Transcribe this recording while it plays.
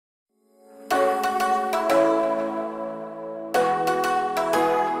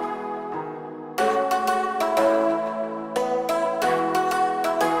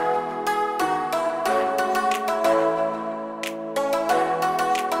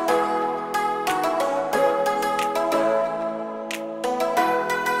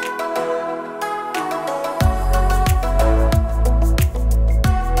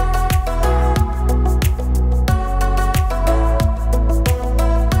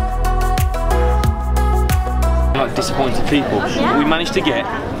like disappointed people. But we managed to get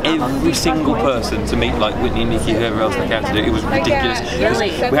every single person to meet like Whitney, Nikki, whoever else they came to do. It was ridiculous.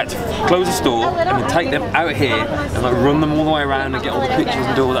 We had to close the store and then take them out here and like run them all the way around and get all the pictures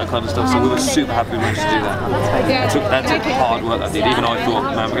and do all that kind of stuff. So we were super happy we managed to do that. That took hard work. That did. Even I thought,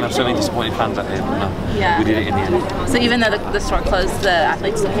 man, we're gonna have so many disappointed fans out here, but no, we did it in the end. So even though the store closed, the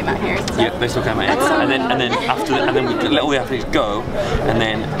athletes still came out here. Yeah, they still came out here. And then after and then we let all the athletes go, and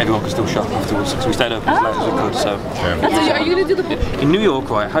then everyone could still shop afterwards. So we stayed open as late as we could. So are you gonna do the in New York,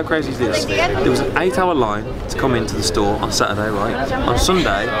 right? How crazy is this? There was an 8-hour line to come into the store on Saturday, right? On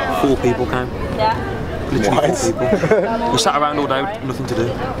Sunday, 4 people came. Literally 4 people. We sat around all day, nothing to do.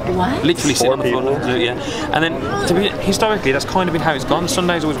 What? Literally sit on the floor, nothing to do, yeah. And then, historically, that's kind of been how it's gone.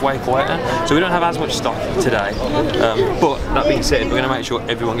 Sunday's always way quieter, so we don't have as much stock today. But that being said, we're going to make sure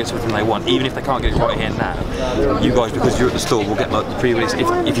everyone gets everything they want, even if they can't get it right here now. You guys, because you're at the store, will get like the pre-release.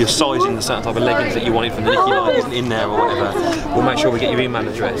 If you're sizing the certain type of leggings that you wanted from the Nikki line isn't in there or whatever, we'll make sure we get your email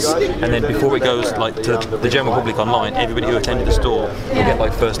address. And then before it goes like to the general public online, everybody who attended the store will get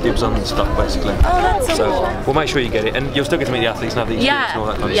like first dibs on the stock, basically. Oh, that's so cool. We'll make sure you get it, and you'll still get to meet the athletes and have these and all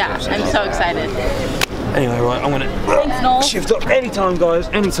that kind of stuff. Yeah, I'm so excited. Anyway, right, I'm gonna shift up anytime, guys,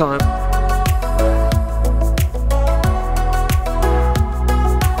 anytime.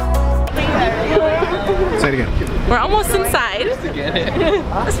 Say it again. We're almost inside.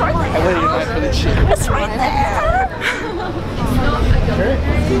 It's right there. It's right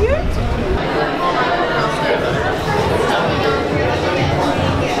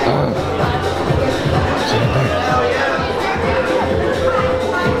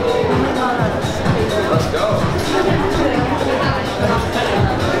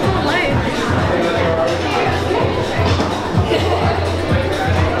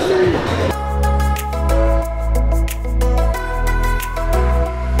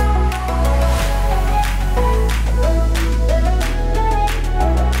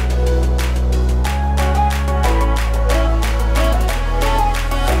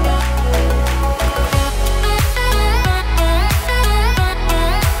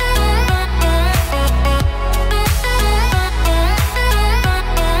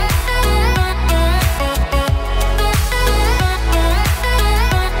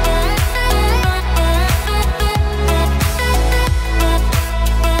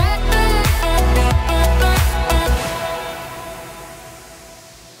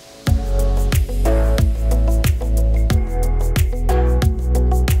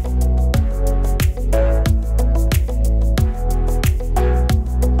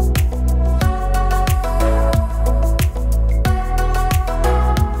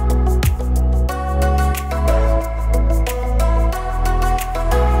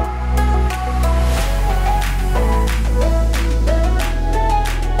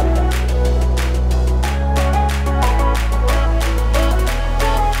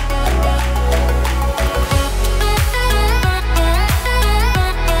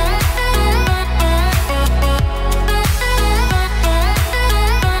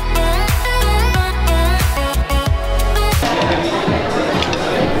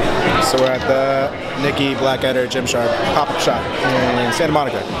So we're at the Nikki Gymshark pop-up shop in Santa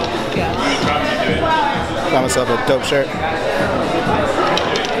Monica. Got myself a dope shirt.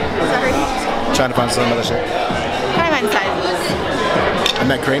 Trying to find some other shit. Trying to find sizes. I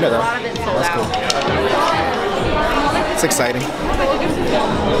met Karina though. A lot of it sold That's out. cool. It's exciting.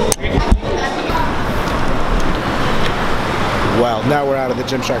 Well, now we're out of the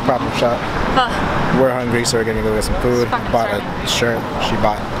Gymshark pop-up shop. We're hungry, so we're gonna go get some food. Bought a shirt. She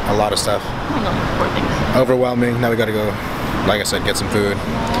bought a lot of stuff. Overwhelming. Now we gotta go, like I said, get some food.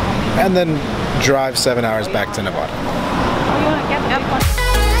 And then drive 7 hours back to Nevada.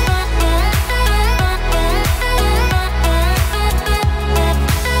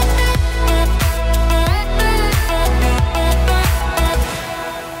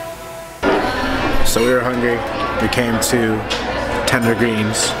 So we were hungry. We came to Tender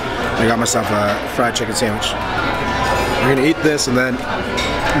Greens. I got myself a fried chicken sandwich. We're gonna eat this and then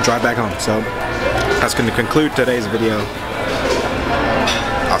drive back home. So that's gonna conclude today's video.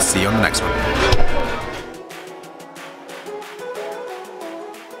 I'll see you on the next one.